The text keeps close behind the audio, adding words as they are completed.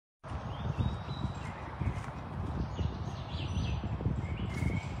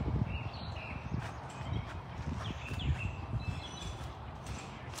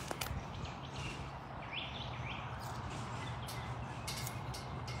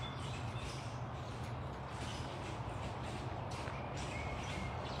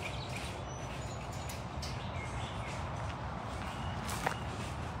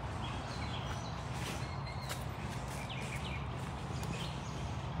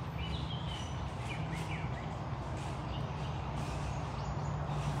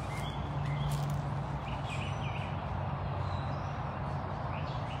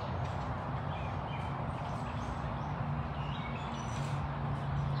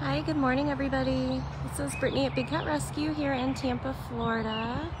Hi, good morning everybody. This is Brittany at Big Cat Rescue here in Tampa,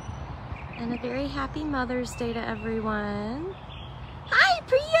 Florida. And a very happy Mother's Day to everyone. Hi,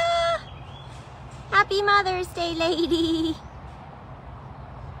 Priya! Happy Mother's Day, lady!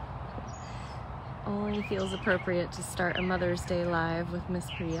 Only feels appropriate to start a Mother's Day live with Miss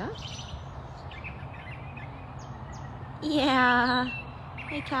Priya. Yeah.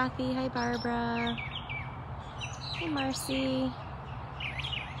 Hi, Kathy. Hi, Barbara. Hey, Marcy.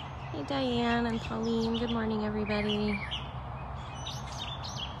 Hey, Diane and Pauline. Good morning, everybody.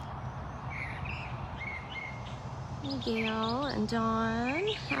 Hey, Gail and Dawn.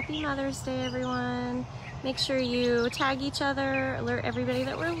 Happy Mother's Day, everyone. Make sure you tag each other, alert everybody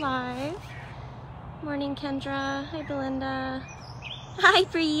that we're live. Morning, Kendra. Hi, Belinda. Hi,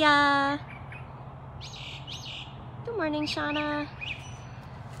 Priya. Good morning, Shauna.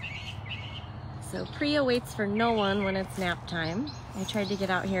 So Priya waits for no one when it's nap time. I tried to get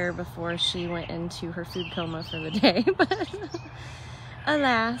out here before she went into her food coma for the day, but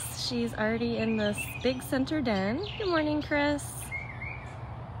alas, she's already in this big center den. Good morning, Chris.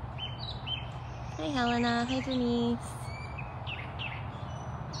 Hi, Helena. Hi, Denise.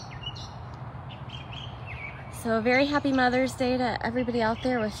 So a very happy Mother's Day to everybody out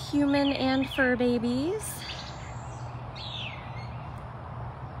there with human and fur babies.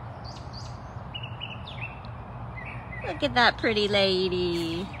 Look at that pretty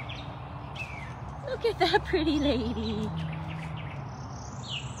lady. Look at that pretty lady.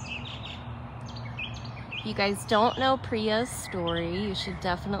 If you guys don't know Priya's story, you should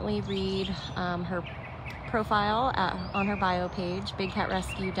definitely read her profile on her bio page,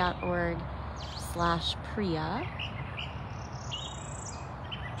 bigcatrescue.org/Priya.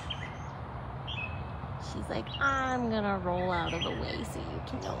 She's like, I'm gonna roll out of the way so you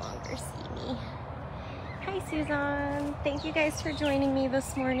can no longer see me. Hi, Susan. Thank you guys for joining me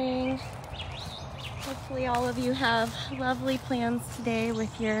this morning. Hopefully all of you have lovely plans today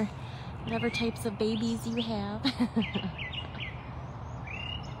with your whatever types of babies you have.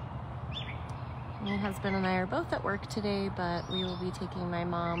 My husband and I are both at work today, but we will be taking my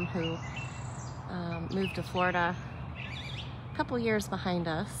mom, who moved to Florida a couple years behind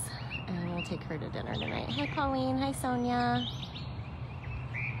us, and we'll take her to dinner tonight. Hi, Pauline. Hi, Sonia.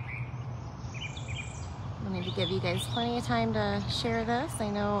 I wanted to give you guys plenty of time to share this. I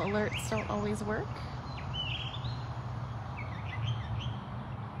know alerts don't always work.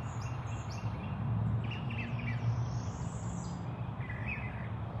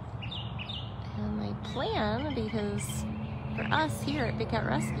 And my plan, because for us here at Big Cat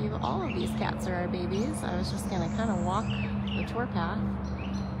Rescue, all of these cats are our babies. I was just gonna kind of walk the tour path,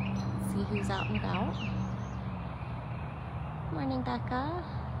 see who's out and about. Morning, Becca.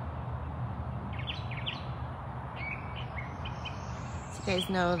 You guys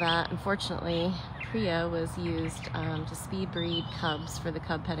know that unfortunately Priya was used to speed breed cubs for the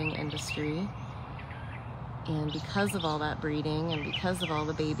cub petting industry, and because of all that breeding and because of all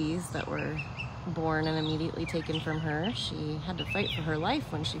the babies that were born and immediately taken from her, she had to fight for her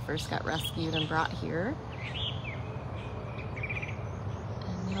life when she first got rescued and brought here.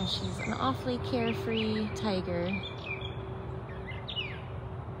 And now she's an awfully carefree tiger.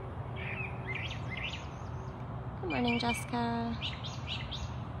 Good morning, Jessica.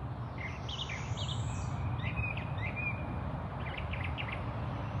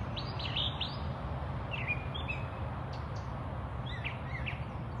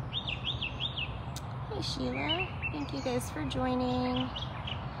 Sheila, thank you guys for joining.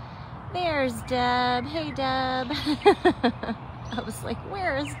 There's Deb. Hey, Deb. I was like,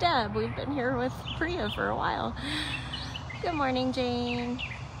 where is Deb? We've been here with Priya for a while. Good morning, Jane.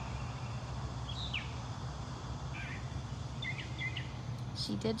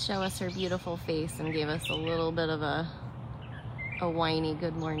 She did show us her beautiful face and gave us a little bit of a whiny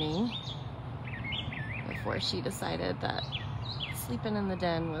good morning before she decided that sleeping in the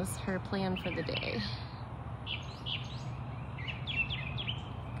den was her plan for the day.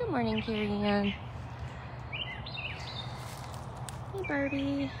 Good morning, MaryAnn. Hey,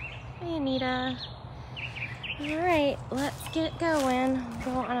 Barbie. Hey, Anita. All right, let's get going.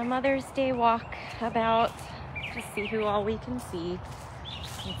 Go on a Mother's Day walk about, just see who all we can see,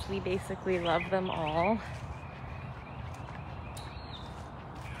 since we basically love them all.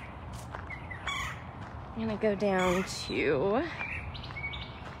 I'm gonna go down to see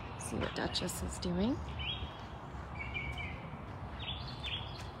what Dutchess is doing.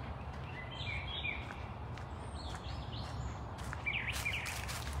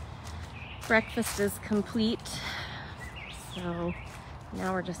 Breakfast is complete, so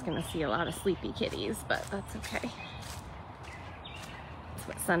now we're just gonna see a lot of sleepy kitties, but that's okay. That's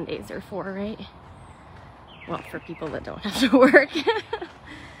what Sundays are for, right? Well, for people that don't have to work.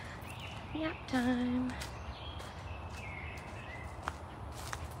 Nap time.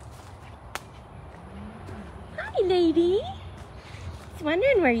 Hi, lady. Just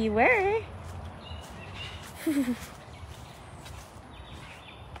wondering where you were.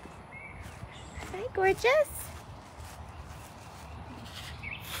 Hi, gorgeous.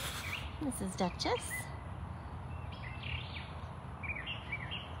 This is Dutchess.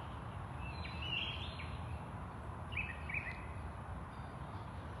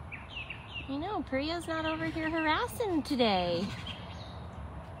 I know, Priya's not over here harassing today.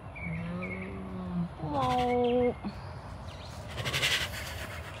 Whoa.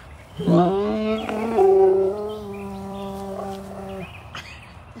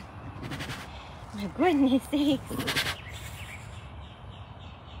 My goodness sakes.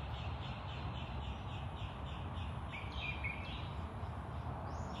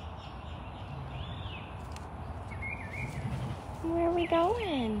 Where are we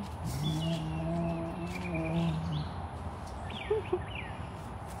going?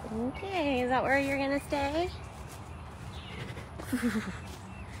 Okay, is that where you're gonna stay?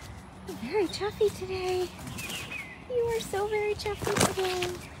 Very chuffy today. You are so very chuffy today.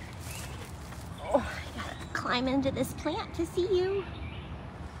 Oh, I gotta climb into this plant to see you.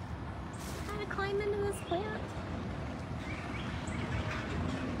 Gotta climb into this plant.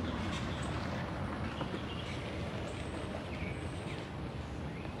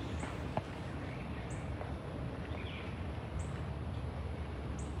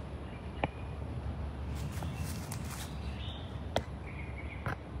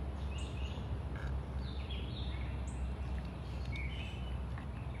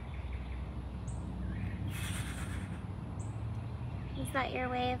 Is that your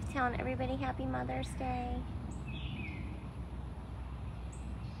way of telling everybody Happy Mother's Day?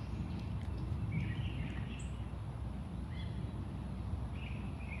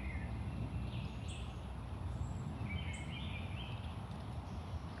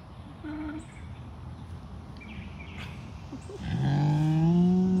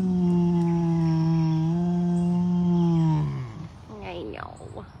 I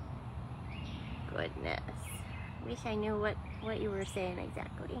know. Goodness. Wish I knew what you were saying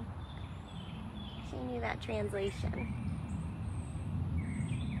exactly. Wish I knew that translation.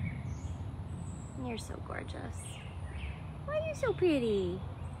 You're so gorgeous. Why are you so pretty?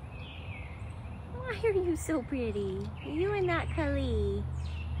 Why are you so pretty? You and that Kali.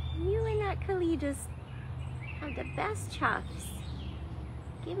 You and that Kali just have the best chuffs.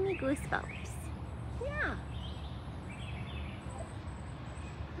 Give me goosebumps. Yeah.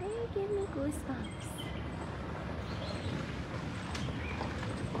 They give me goosebumps.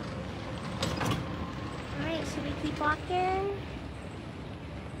 Alright, should we keep walking?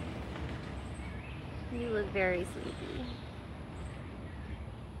 You look very sleepy.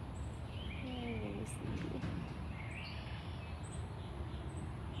 Very, very sleepy.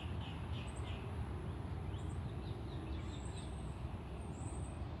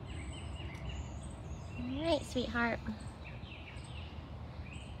 Alright, sweetheart.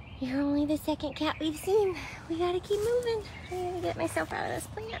 You're only the second cat we've seen. We gotta keep moving. I gotta get myself out of this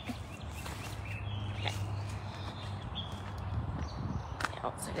plant. Okay.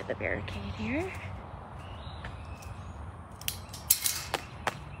 Outside of the barricade here.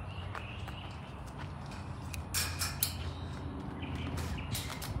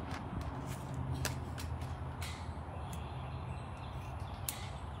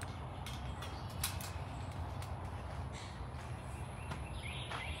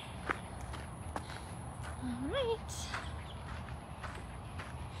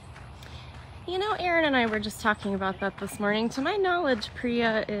 You know, Aaron and I were just talking about that this morning. To my knowledge,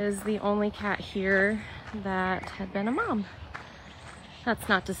 Priya is the only cat here that had been a mom. That's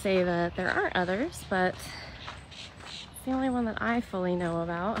not to say that there aren't others, but it's the only one that I fully know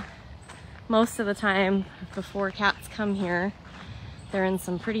about. Most of the time, before cats come here, they're in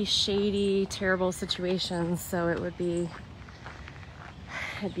some pretty shady, terrible situations, so it'd be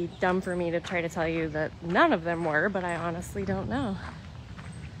dumb for me to try to tell you that none of them were, but I honestly don't know.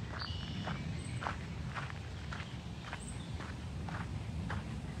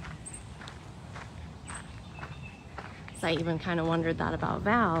 I even kind of wondered that about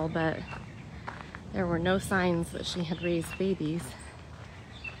Val, but there were no signs that she had raised babies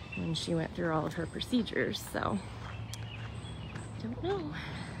when she went through all of her procedures, so don't know.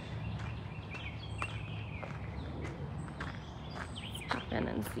 Let's pop in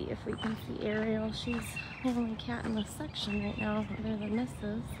and see if we can see Ariel. She's the only cat in this section right now other than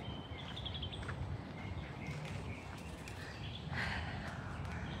Mrs.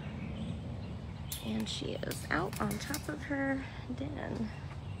 And she is out on top of her den.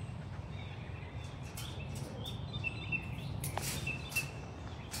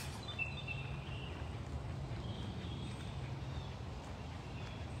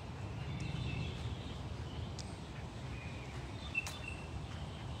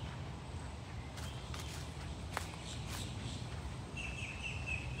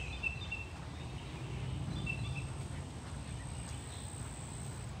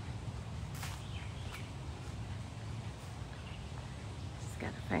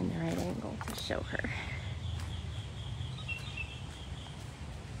 Gotta find the right angle to show her.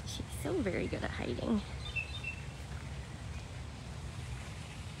 She's so very good at hiding.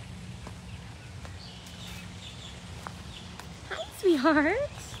 Hi, sweetheart.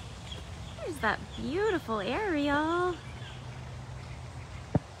 There's that beautiful Ariel.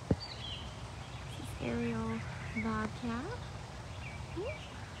 This is Ariel Bobcat.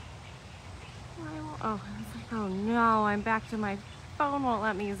 Oh, I was like, oh no, I'm back to my phone won't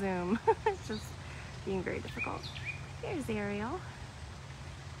let me zoom. It's just being very difficult. Here's Ariel.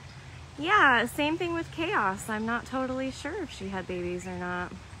 Yeah, same thing with Chaos. I'm not totally sure if she had babies or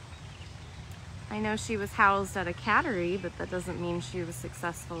not. I know she was housed at a cattery, but that doesn't mean she was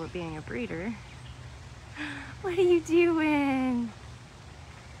successful at being a breeder. What are you doing?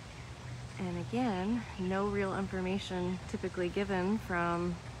 And again, no real information typically given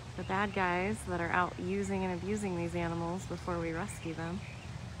from the bad guys that are out using and abusing these animals before we rescue them.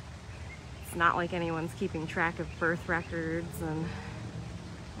 It's not like anyone's keeping track of birth records and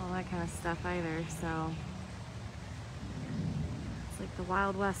all that kind of stuff either, so it's like the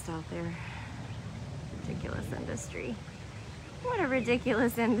Wild West out there. Ridiculous industry. What a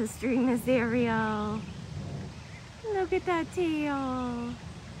ridiculous industry, Miss Ariel. Look at that tail.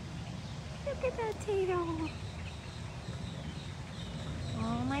 Look at that tail.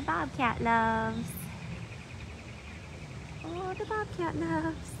 Oh, my Bobcat loves. Oh, the Bobcat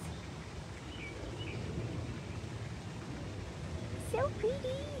loves. So pretty.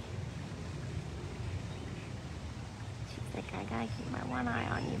 She's like, I gotta keep my one eye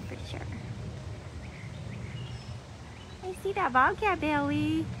on you for sure. I see that Bobcat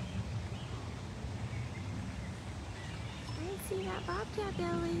belly. I see that Bobcat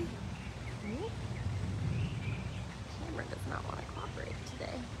belly. Ooh. Camera does not want to cooperate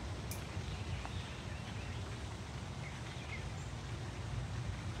today.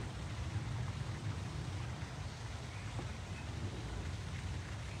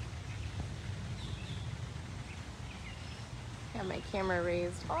 I have my camera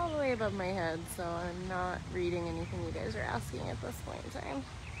raised all the way above my head, so I'm not reading anything you guys are asking at this point in time.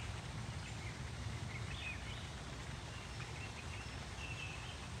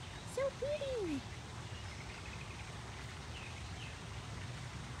 So pretty!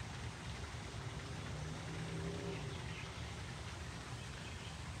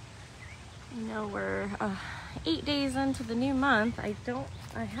 You know, we're 8 days into the new month. I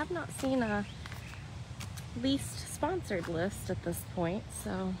have not seen a least sponsored list at this point,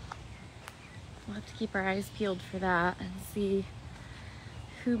 so we'll have to keep our eyes peeled for that and see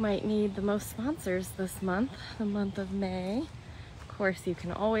who might need the most sponsors this month, the month of May. Of course, you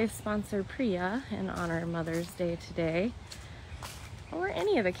can always sponsor Priya and honor Mother's Day today, or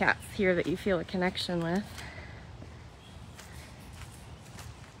any of the cats here that you feel a connection with.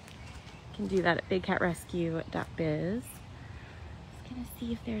 You can do that at bigcatrescue.biz. Just gonna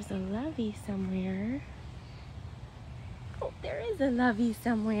see if there's a Lovey somewhere. Oh, there is a Lovey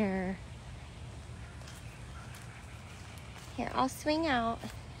somewhere. Here, I'll swing out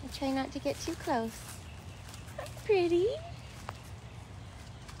and try not to get too close. Hi, pretty.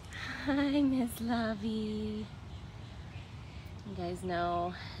 Hi, Miss Lovey. You guys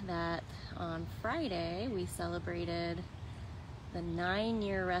know that on Friday we celebrated the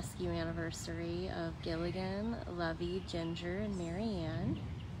 9-year rescue anniversary of Gilligan, Lovey, Ginger, and MaryAnn.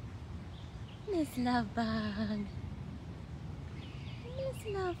 Miss Lovebug. Miss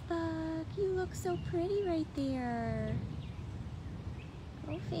Lovebug, you look so pretty right there.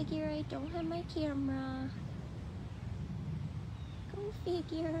 Go figure, I don't have my camera. Go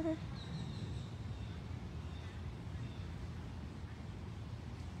figure.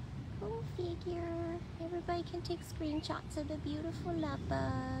 Go figure. Everybody can take screenshots of the beautiful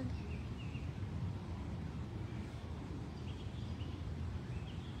Lovebug.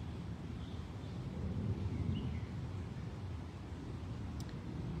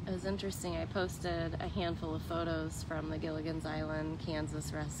 It was interesting, I posted a handful of photos from the Gilligan's Island,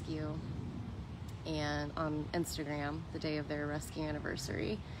 Kansas rescue and on Instagram the day of their rescue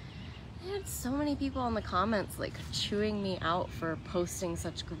anniversary. I had so many people in the comments like chewing me out for posting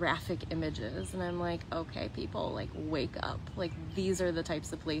such graphic images, and I'm like, okay people, like wake up. Like these are the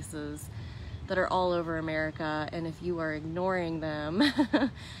types of places that are all over America, and if you are ignoring them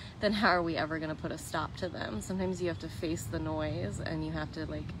then how are we ever going to put a stop to them? Sometimes you have to face the noise and you have to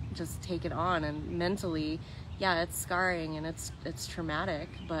like just take it on, and mentally, yeah, it's scarring and it's traumatic,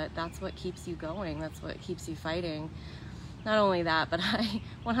 but that's what keeps you going. That's what keeps you fighting. Not only that, but I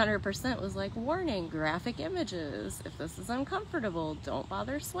 100% was like, warning, graphic images. If this is uncomfortable, don't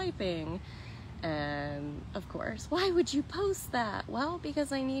bother swiping. And of course, why would you post that? Well,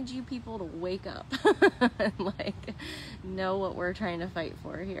 because I need you people to wake up and like know what we're trying to fight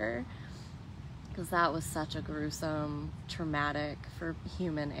for here. Because that was such a gruesome, traumatic for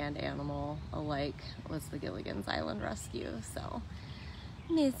human and animal alike, was the Gilligan's Island rescue. So,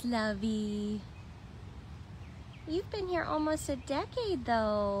 Miss Lovey, you've been here almost a decade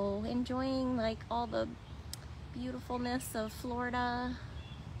though, enjoying like all the beautifulness of Florida.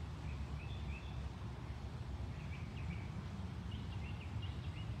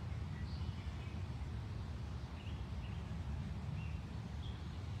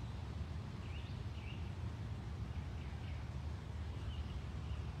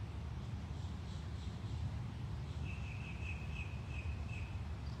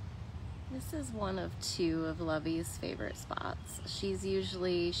 This is one of two of Lovey's favorite spots. She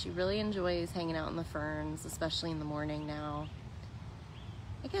really enjoys hanging out in the ferns, especially in the morning now.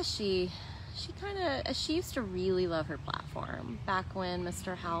 I guess she used to really love her platform. Back when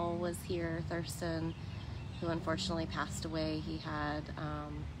Mr. Howell was here, Thurston, who unfortunately passed away, he had a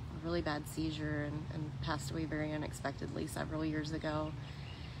really bad seizure and passed away very unexpectedly several years ago.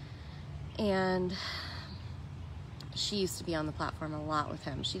 And she used to be on the platform a lot with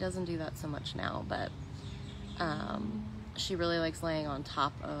him. She doesn't do that so much now, but she really likes laying on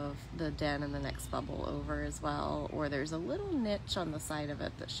top of the den in the next bubble over as well, or there's a little niche on the side of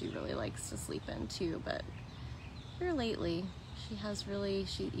it that she really likes to sleep in too. But here lately, you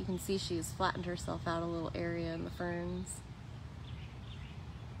can see she's flattened herself out a little area in the ferns.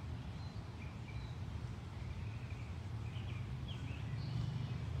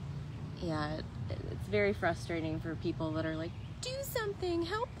 Yeah, it's very frustrating for people that are like, do something,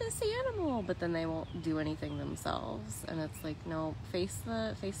 help this animal, but then they won't do anything themselves. And it's like, no, face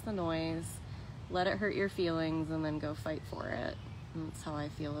the noise, let it hurt your feelings, and then go fight for it. And that's how I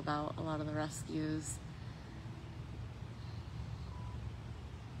feel about a lot of the rescues.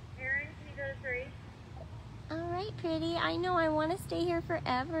 Aaron, can you go to 3? All right, pretty. I know I want to stay here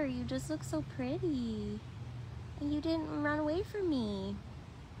forever. You just look so pretty. And you didn't run away from me.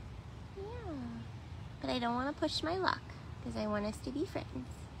 Yeah. But I don't want to push my luck, because I want us to be friends.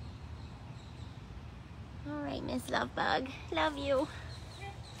 All right, Miss Lovebug. Love you.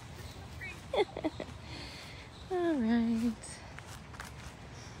 All right.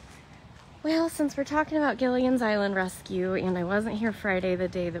 Well, since we're talking about Gilligan's Island Rescue, and I wasn't here Friday, the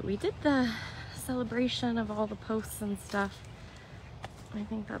day that we did the celebration of all the posts and stuff, I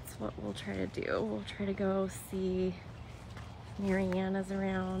think that's what we'll try to do. We'll try to go see if MaryAnn is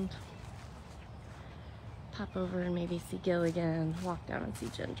around. Pop over and maybe see Gilligan, walk down and see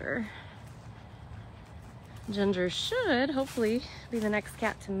Ginger. Ginger should hopefully be the next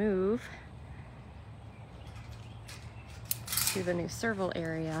cat to move to the new Serval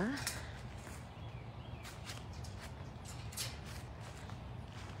area.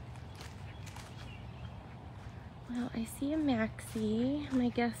 Well, I see a Maxie. My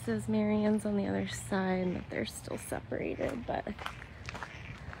guess is MaryAnn's on the other side and that they're still separated, but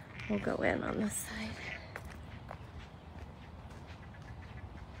we'll go in on this side.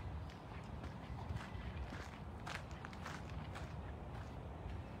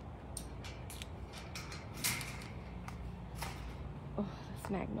 Oh, this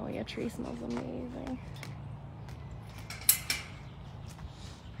magnolia tree smells amazing.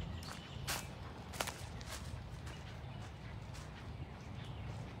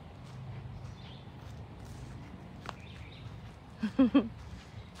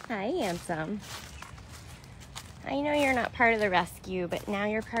 Hi, handsome. I know you're not part of the rescue, but now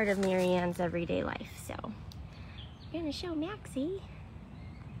you're part of MaryAnn's everyday life, so we're gonna show Maxie.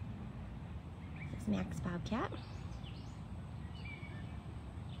 This is Max Bobcat.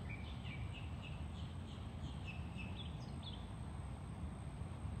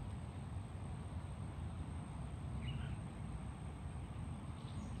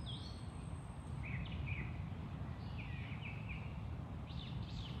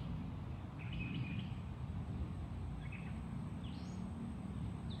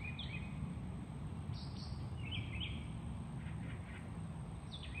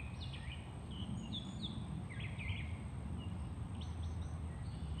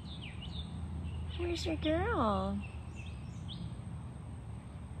 Where's your girl?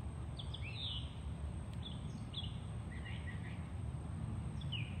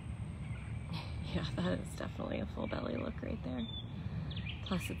 Yeah, that is definitely a full belly look right there.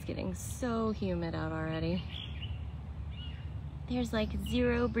 Plus it's getting so humid out already. There's like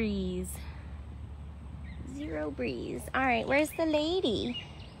zero breeze. Zero breeze. All right, where's the lady?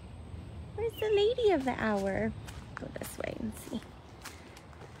 Where's the lady of the hour? Go this way and see.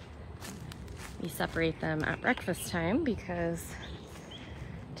 We separate them at breakfast time because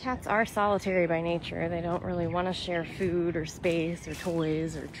cats are solitary by nature. They don't really want to share food or space or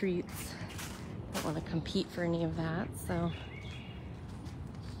toys or treats. Don't want to compete for any of that, so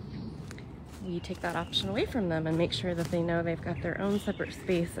we take that option away from them and make sure that they know they've got their own separate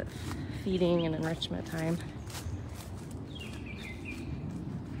space at feeding and enrichment time.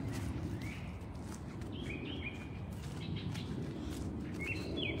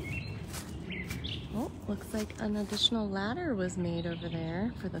 Oh, looks like an additional ladder was made over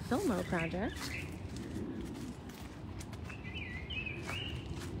there for the Filmo project.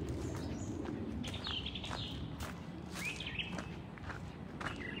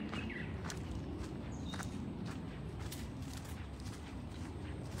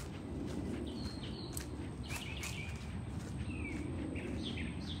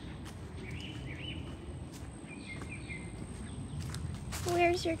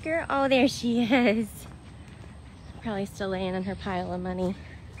 Where's your girl? Oh, there she is. Probably still laying in her pile of money.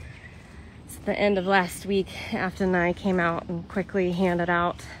 It's the end of last week. Afton and I came out and quickly handed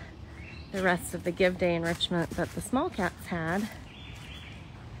out the rest of the give day enrichment that the small cats had.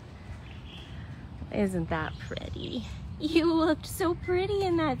 Isn't that pretty? You looked so pretty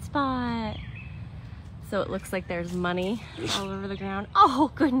in that spot. So it looks like there's money all over the ground.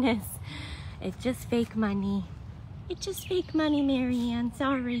 Oh goodness, it's just fake money. It's just fake money, MaryAnn,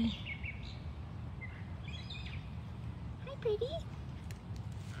 sorry. Hi, pretty.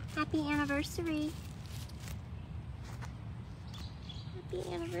 Happy anniversary.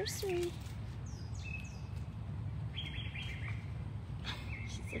 Happy anniversary.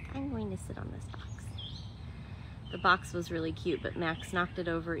 She's like, I'm going to sit on this box. The box was really cute, but Max knocked it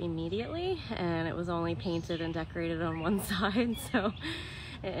over immediately, and it was only painted and decorated on one side, so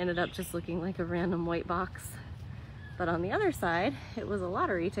it ended up just looking like a random white box. But on the other side, it was a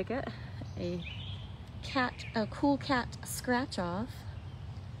lottery ticket, a cool cat scratch off,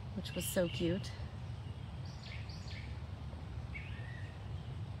 which was so cute.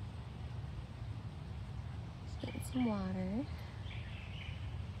 Just getting some water.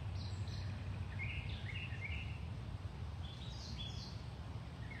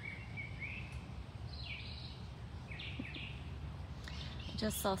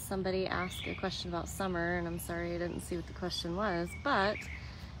 Just saw somebody ask a question about summer, and I'm sorry I didn't see what the question was, but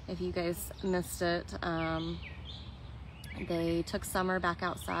if you guys missed it, they took Summer back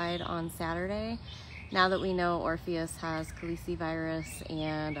outside on Saturday. Now that we know Orpheus has calicivirus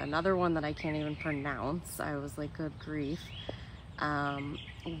and another one that I can't even pronounce, I was like, good grief.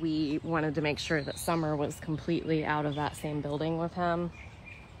 We wanted to make sure that Summer was completely out of that same building with him.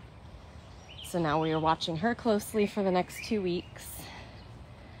 So now we are watching her closely for the next 2 weeks.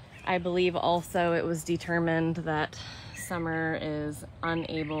 I believe also it was determined that Summer is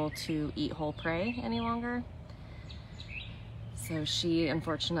unable to eat whole prey any longer. So she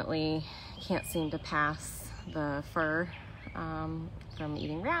unfortunately can't seem to pass the fur from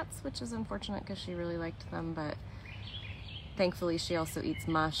eating rats, which is unfortunate because she really liked them, but thankfully she also eats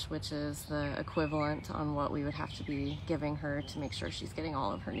mush, which is the equivalent on what we would have to be giving her to make sure she's getting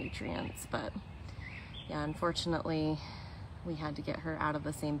all of her nutrients. But yeah, unfortunately, we had to get her out of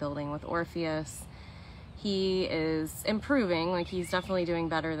the same building with Orpheus. He is improving, like he's definitely doing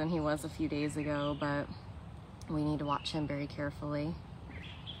better than he was a few days ago, but we need to watch him very carefully.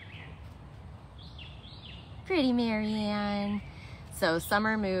 Pretty MaryAnn. So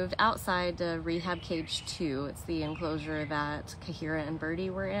Summer moved outside to rehab cage 2. It's the enclosure that Kahira and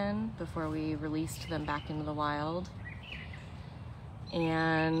Birdie were in before we released them back into the wild.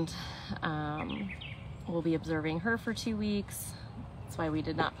 And we'll be observing her for 2 weeks. That's why we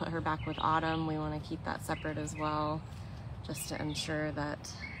did not put her back with Autumn. We want to keep that separate as well, just to ensure that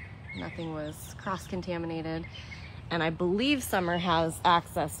nothing was cross-contaminated. And I believe Summer has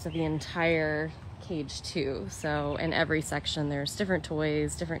access to the entire cage 2. So in every section there's different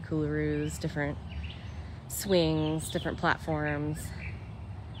toys, different coolaroos, different swings, different platforms.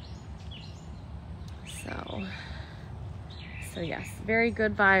 So yes, very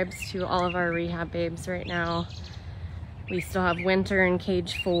good vibes to all of our rehab babes right now. We still have Winter in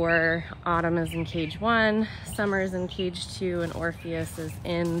cage 4, Autumn is in cage 1, Summer is in cage 2, and Orpheus is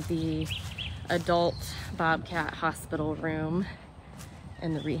in the adult Bobcat hospital room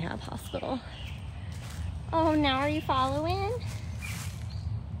in the rehab hospital. Oh, now are you following?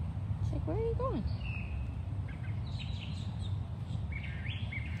 It's like, where are you going?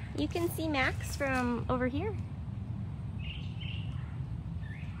 You can see Max from over here.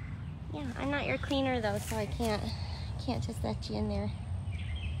 Yeah, I'm not your cleaner though, so I can't just let you in there.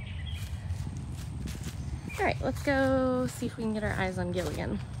 All right, let's go see if we can get our eyes on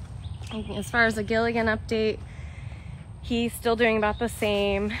Gilligan. As far as a Gilligan update, he's still doing about the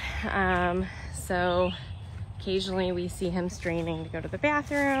same. So occasionally we see him straining to go to the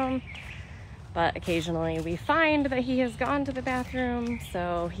bathroom, but occasionally we find that he has gone to the bathroom,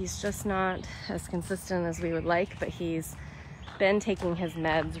 so he's just not as consistent as we would like, but he's been taking his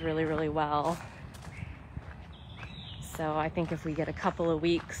meds really, really well. So I think if we get a couple of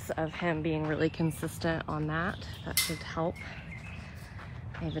weeks of him being really consistent on that, that should help.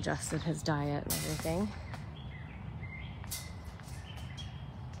 I've adjusted his diet and everything.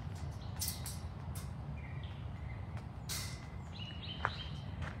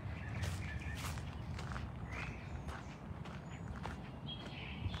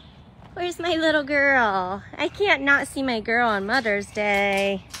 Where's my little girl? I can't not see my girl on Mother's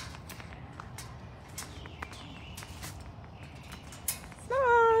Day.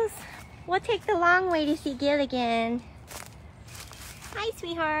 Smalls, we'll take the long way to see Gilligan. Hi,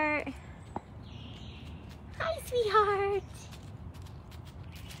 sweetheart. Hi, sweetheart.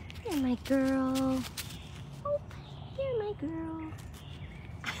 You're my girl. Oh, you're my girl.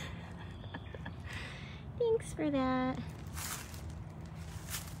 Thanks for that.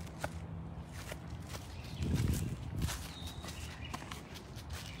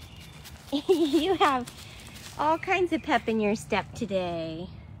 You have all kinds of pep in your step today.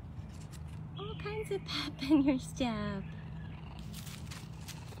 All kinds of pep in your step.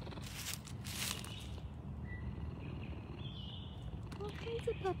 All kinds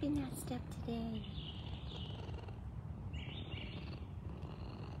of pep in that step today.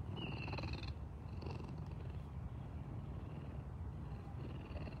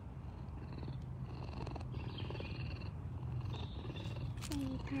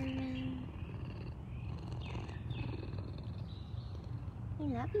 I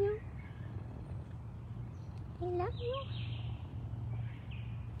love you. I love you.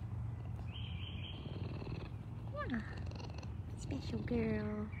 Yeah. Special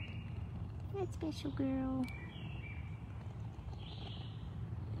girl. That special girl.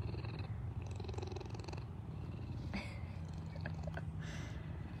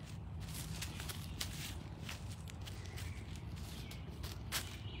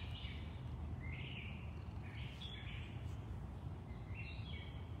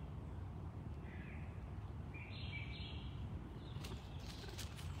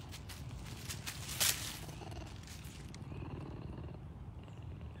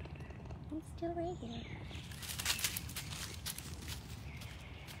 I'm still right here.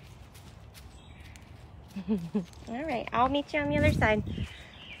 All right, I'll meet you on the other side.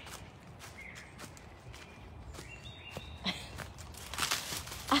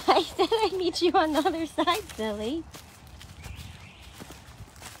 I said I'd meet you on the other side, silly.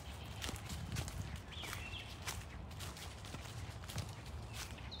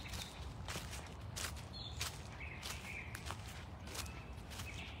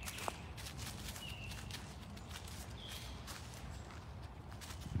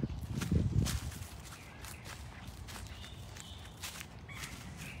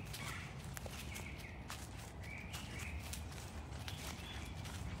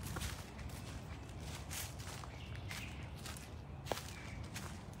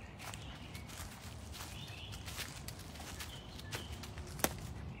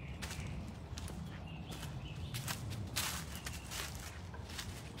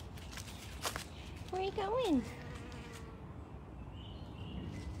 Where are you going?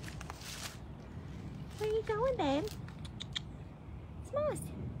 Where are you going, babe? Smalls.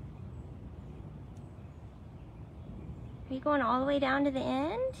 Are you going all the way down to the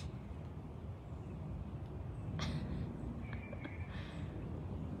end?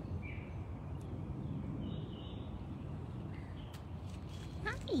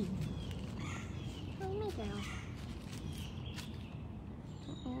 Hi. Where am I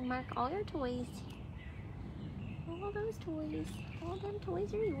going? Mark all your toys. All those toys. All them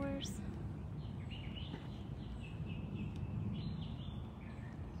toys are yours.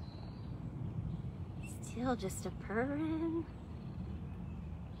 Still just a purring.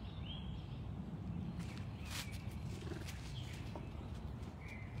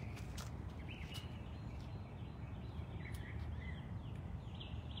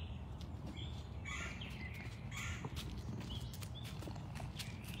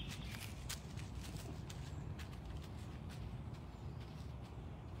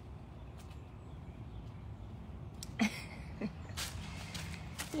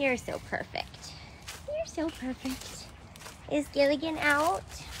 You're so perfect. You're so perfect. Is Gilligan out?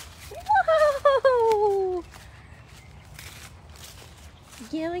 Whoa!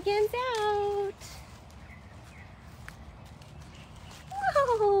 Gilligan's out.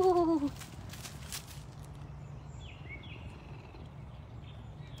 Whoa!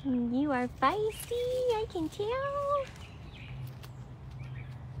 You are feisty, I can tell.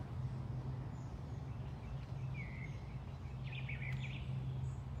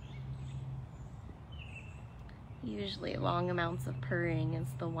 Usually long amounts of purring is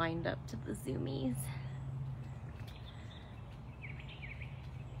the wind up to the zoomies.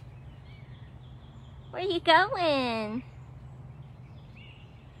 Where you going?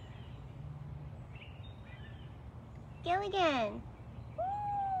 Gilligan. Woo!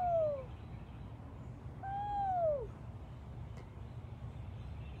 Woo!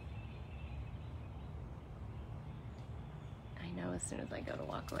 I know as soon as I go to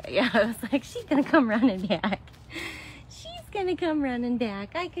walk away. Yeah, I was like, she's gonna come running back. She's gonna come running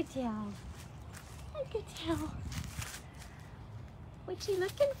back. I could tell. I could tell. What's she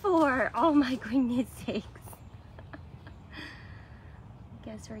looking for? Oh my goodness sakes.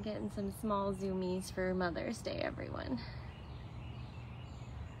 Guess we're getting some small zoomies for Mother's Day, everyone.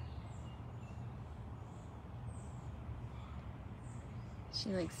 She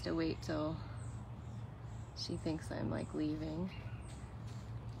likes to wait till she thinks I'm like leaving.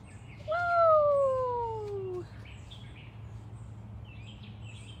 Woo!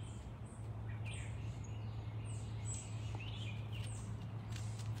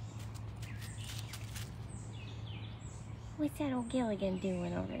 What's that old Gilligan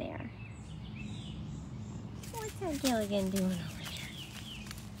doing over there? What's that Gilligan doing over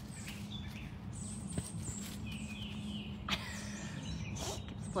there?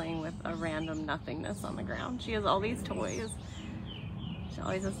 Playing with a random nothingness on the ground. She has all these toys. She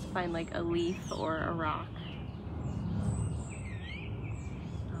always has to find like a leaf or a rock.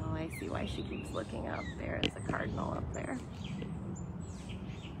 Oh, I see why she keeps looking up. There is a cardinal up there.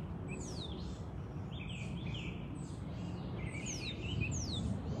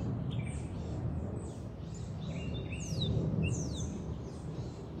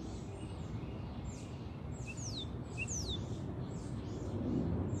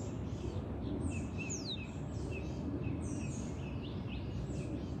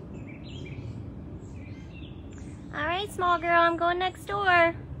 All right, small girl, I'm going next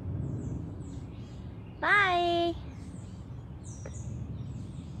door. Bye.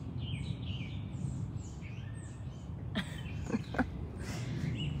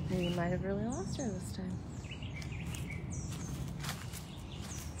 You might have really lost her this time.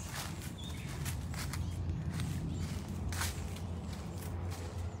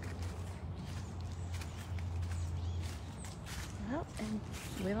 Well, and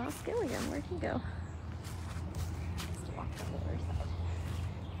we lost Gilligan. Where'd he go? Walk on the other side.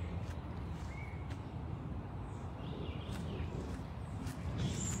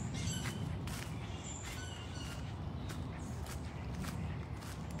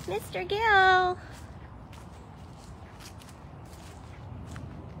 Mr. Gill.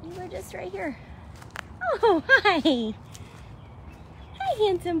 You were just right here. Oh, hi. Hi,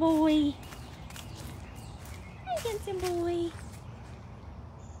 handsome boy. Hi, handsome boy.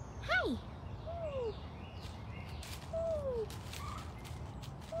 Hi. Ooh. Ooh.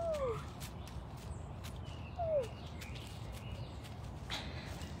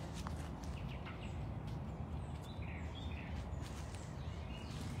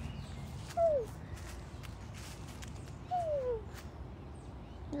 Ooh. Ooh.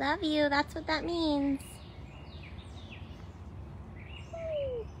 Love you, that's what that means.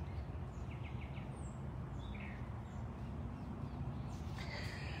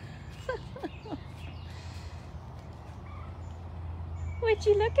 What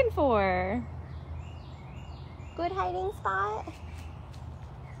you looking for? Good hiding spot?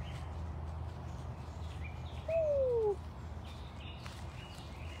 Ooh.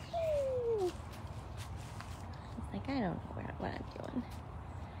 Ooh. It's like, I don't know what I'm doing.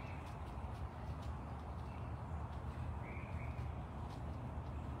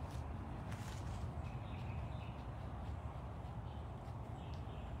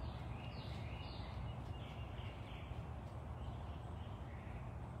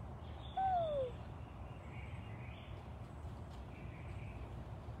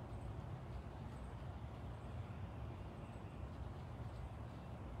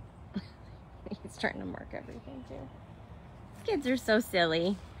 He's trying to mark everything too. Kids are so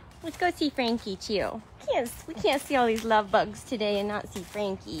silly. Let's go see Frankie too. We can't see all these love bugs today and not see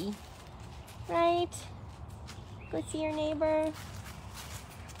Frankie. Right? Go see your neighbor.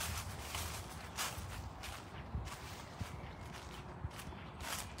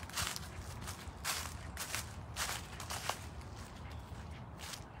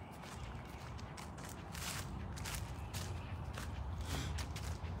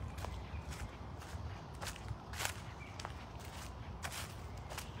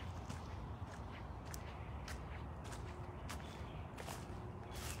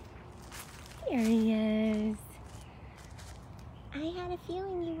 There he is. I had a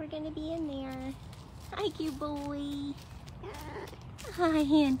feeling you were going to be in there. Hi, cute boy. Hi,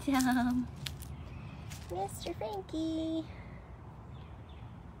 handsome. Mr. Frankie.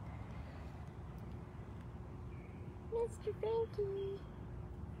 Mr. Frankie.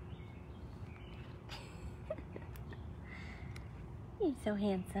 You're so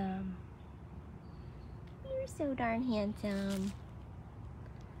handsome. You're so darn handsome.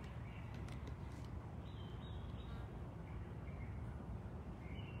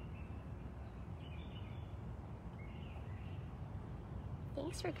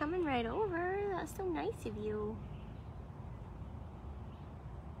 Thanks for coming right over. That's so nice of you.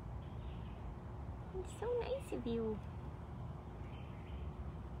 It's so nice of you.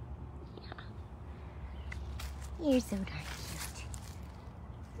 Yeah. You're so darn cute.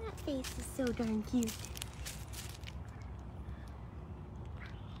 That face is so darn cute.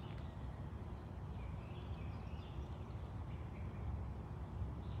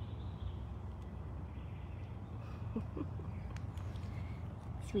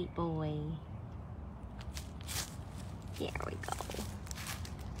 Sweet boy. There we go.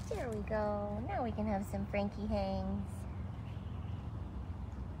 There we go. Now we can have some Frankie hangs.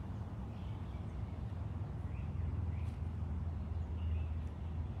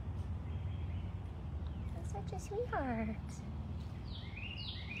 That's such a sweetheart.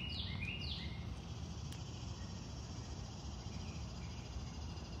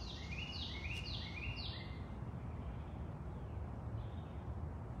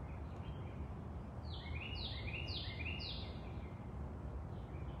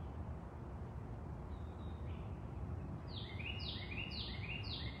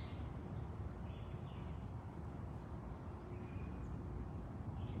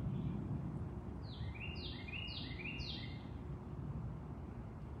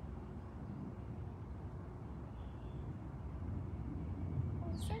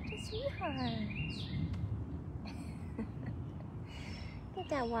 Such a sweetheart. Look at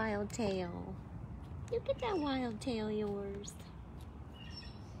that wild tail. Look at that wild tail of yours.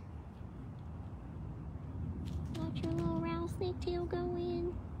 Watch your little rattlesnake tail go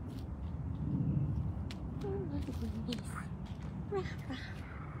in. Oh my goodness. Rah, rah.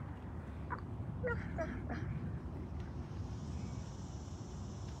 Rah, rah, rah.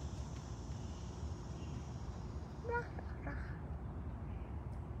 Rah, rah, rah.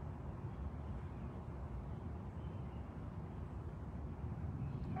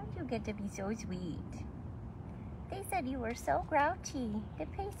 How'd you get to be so sweet? They said you were so grouchy. The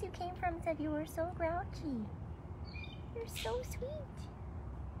place you came from said you were so grouchy. You're so sweet.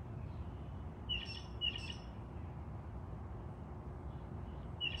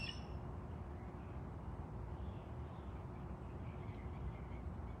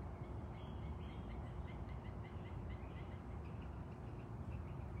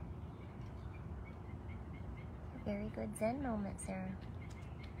 Very good Zen moment, Sarah.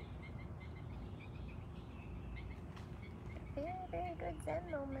 Very, very good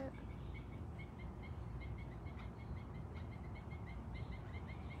Zen moment.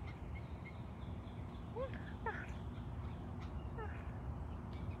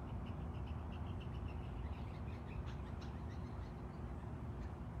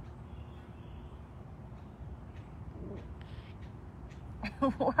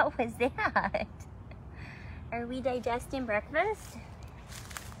 What was that? Are we digesting breakfast?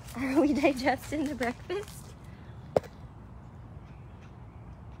 Are we digesting the breakfast?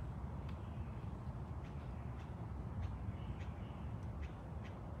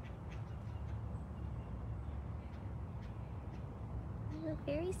 You look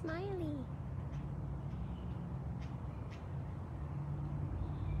very smiley.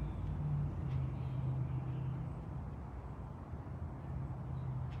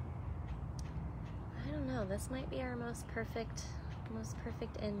 This might be our most perfect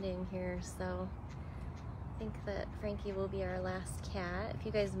ending here, so I think that Frankie will be our last cat. If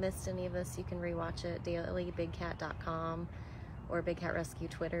you guys missed any of this, you can rewatch it dailybigcat.com or Big Cat Rescue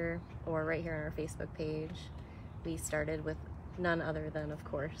Twitter or right here on our Facebook page. We started with none other than, of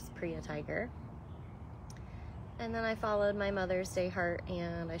course, Priya Tiger. And then I followed my Mother's Day heart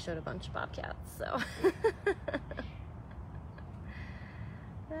and I showed a bunch of Bobcats, so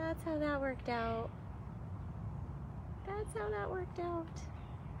that's how that worked out. That's how that worked out.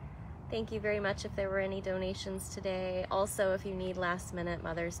 Thank you very much if there were any donations today. Also, if you need last minute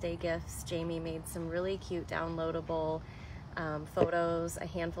Mother's Day gifts, Jamie made some really cute downloadable photos, a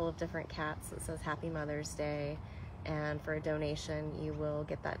handful of different cats that says Happy Mother's Day. And for a donation, you will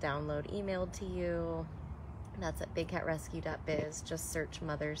get that download emailed to you. That's at bigcatrescue.biz. Just search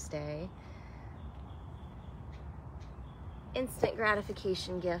Mother's Day. instant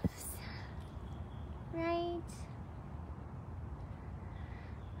gratification gifts. Right?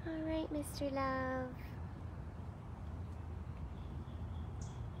 All right, Mr. Love.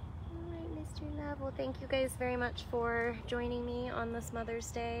 All right, Mr. Love. Well, thank you guys very much for joining me on this Mother's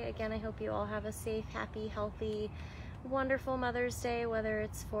Day. Again, I hope you all have a safe, happy, healthy, wonderful Mother's Day, whether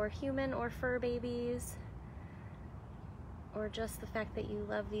it's for human or fur babies, or just the fact that you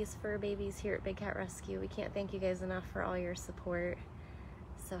love these fur babies here at Big Cat Rescue. We can't thank you guys enough for all your support.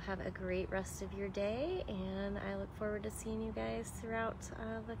 So have a great rest of your day, and I look forward to seeing you guys throughout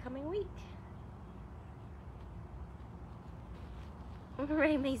the coming week. All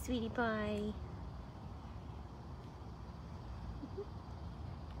right, my sweetie pie.